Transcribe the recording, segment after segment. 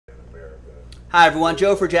Hi everyone,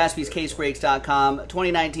 Joe for JaspysCaseBreaks.com.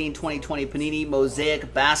 2019-2020 Panini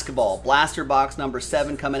Mosaic Basketball. Blaster box number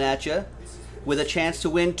 7 coming at you with a chance to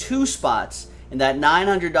win 2 spots in that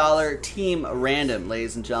 $900 team random,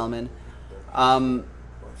 ladies and gentlemen.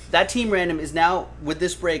 That team random is now, with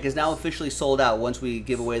this break, is now officially sold out once we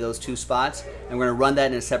give away those 2 spots. And we're going to run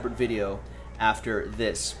that in a separate video after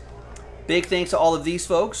this. Big thanks to all of these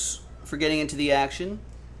folks for getting into the action.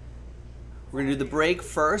 We're going to do the break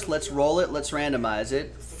first. Let's roll it. Let's randomize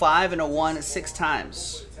it. 5 and a 1 6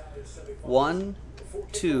 times. 1,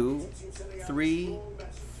 2, 3,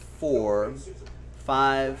 4,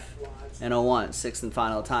 5, and a 1. 6th and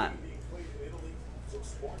final time.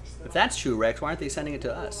 If that's true, Rex, why aren't they sending it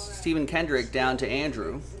to us? Stephen Kendrick down to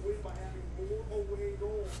Andrew.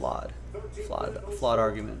 Flawed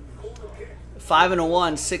argument. 5 and a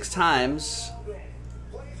 1 6 times.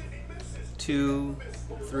 2,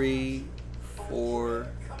 3, 4,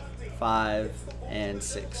 5, and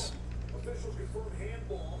 6.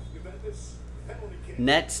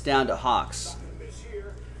 Nets down to Hawks.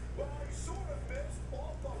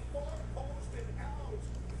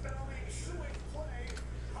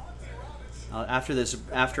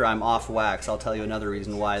 After I'm off wax, I'll tell you another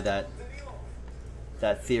reason why that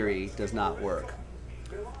theory does not work.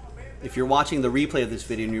 If you're watching the replay of this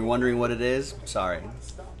video and you're wondering what it is, sorry.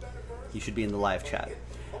 You should be in the live chat.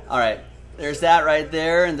 All right. There's that right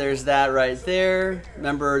there, and there's that right there.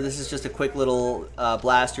 Remember, this is just a quick little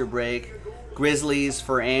blaster break. Grizzlies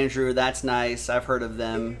for Andrew. That's nice. I've heard of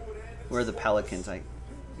them. Where are the Pelicans?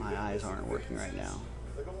 My eyes aren't working right now.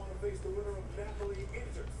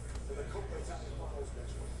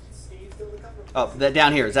 Oh,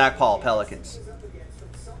 down here. Zach Paul, Pelicans.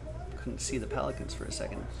 Couldn't see the Pelicans for a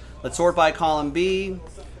second. Let's sort by column B.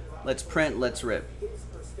 Let's print. Let's rip.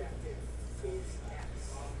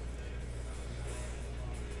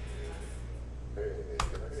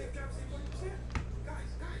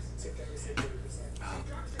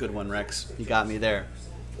 Good one, Rex. You got me there.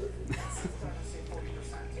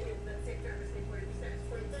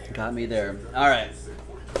 Got me there. All right.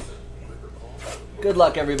 Good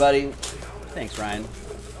luck, everybody. Thanks, Ryan.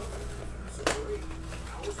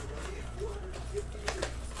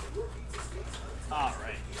 All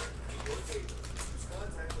right.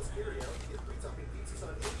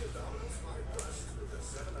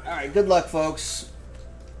 All right. Good luck, folks.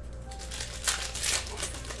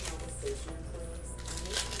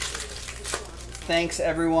 Thanks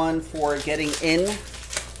everyone for getting in.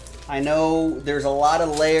 I know there's a lot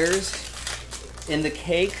of layers in the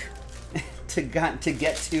cake to get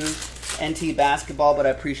to NT basketball, but I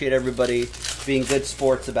appreciate everybody being good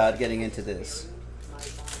sports about getting into this.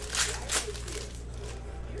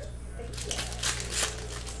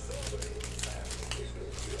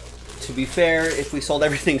 To be fair, if we sold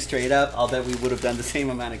everything straight up, I'll bet we would have done the same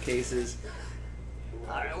amount of cases.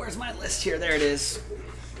 All right, where's my list here? There it is.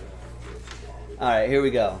 All right, here we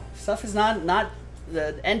go. Stuff is not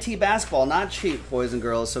the NT basketball, not cheap, boys and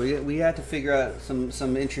girls. So we had to figure out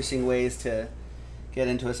some interesting ways to get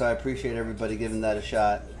into it. So I appreciate everybody giving that a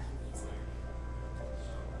shot.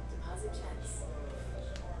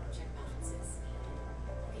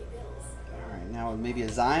 All right, now maybe a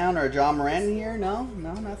Zion or a John Moran in here? No,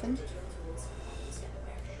 nothing.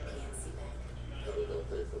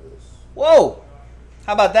 Whoa!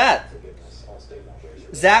 How about that?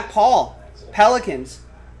 Zach Paul. Pelicans,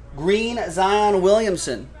 Green, Zion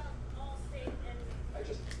Williamson.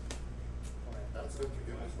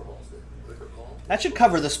 That should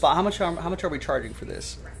cover the spot. How much are we charging for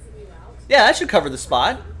this? Yeah, that should cover the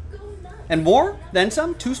spot. And more? Then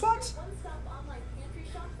some? 2 spots?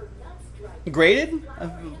 Graded?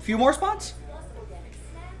 A few more spots?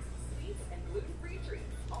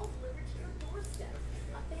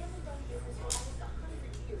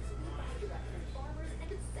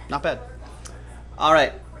 Not bad. All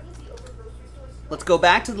right, let's go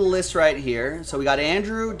back to the list right here. So we got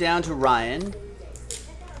Andrew down to Ryan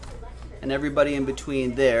and everybody in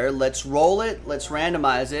between there. Let's roll it. Let's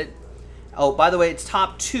randomize it. Oh, by the way, it's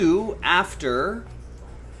top 2 after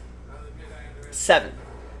 7.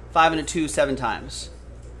 5 and a 2, 7 times.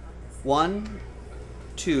 1,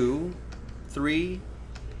 2, 3,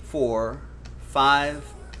 4,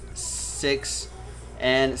 5, 6,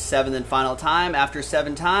 and 7th and final time. After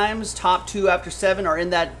 7 times, top 2 after 7 are in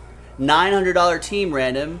that $900 team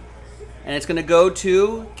random. And it's going to go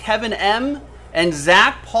to Kevin M. and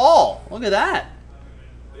Zach Paul. Look at that.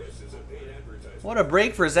 What a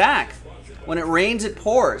break for Zach. When it rains, it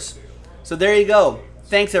pours. So there you go.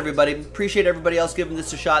 Thanks, everybody. Appreciate everybody else giving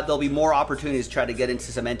this a shot. There'll be more opportunities to try to get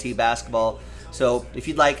into some NT basketball. So if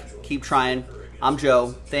you'd like, keep trying. I'm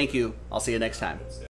Joe. Thank you. I'll see you next time.